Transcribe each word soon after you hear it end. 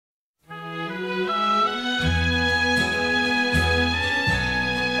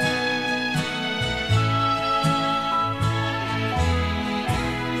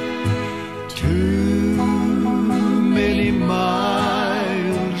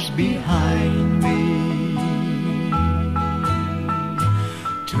behind me.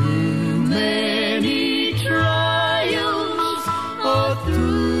 Too many trials are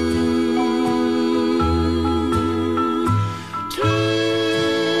through.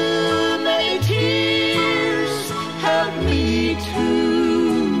 Too many tears help me to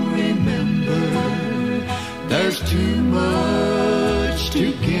remember. There's too much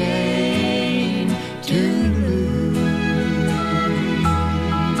to gain, to lose.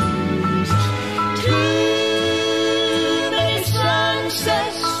 Too many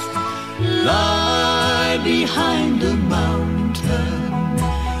sunsets lie behind the mountain.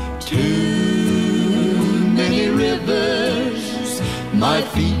 Too many rivers my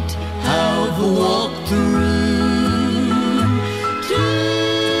feet have walked through.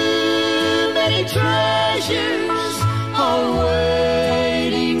 Too many treasures are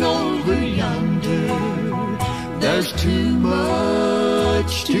waiting over yonder. There's too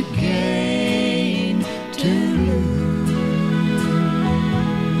much to gain, to lose.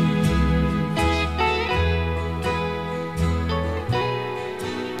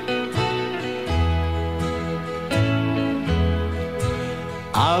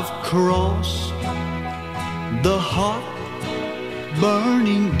 I've crossed the hot,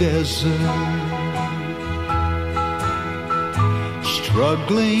 burning desert,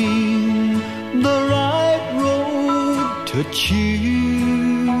 struggling the right road to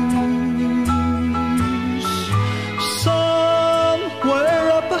choose. Somewhere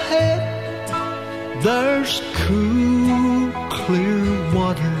up ahead there's cool, clear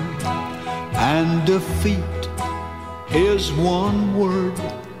water, and defeat is one word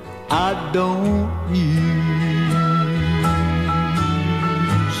I don't use.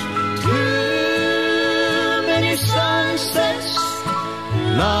 Too many sunsets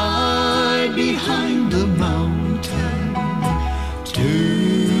lie behind the mountain.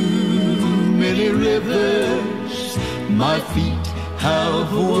 Too many rivers my feet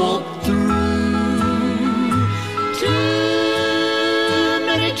have walked through.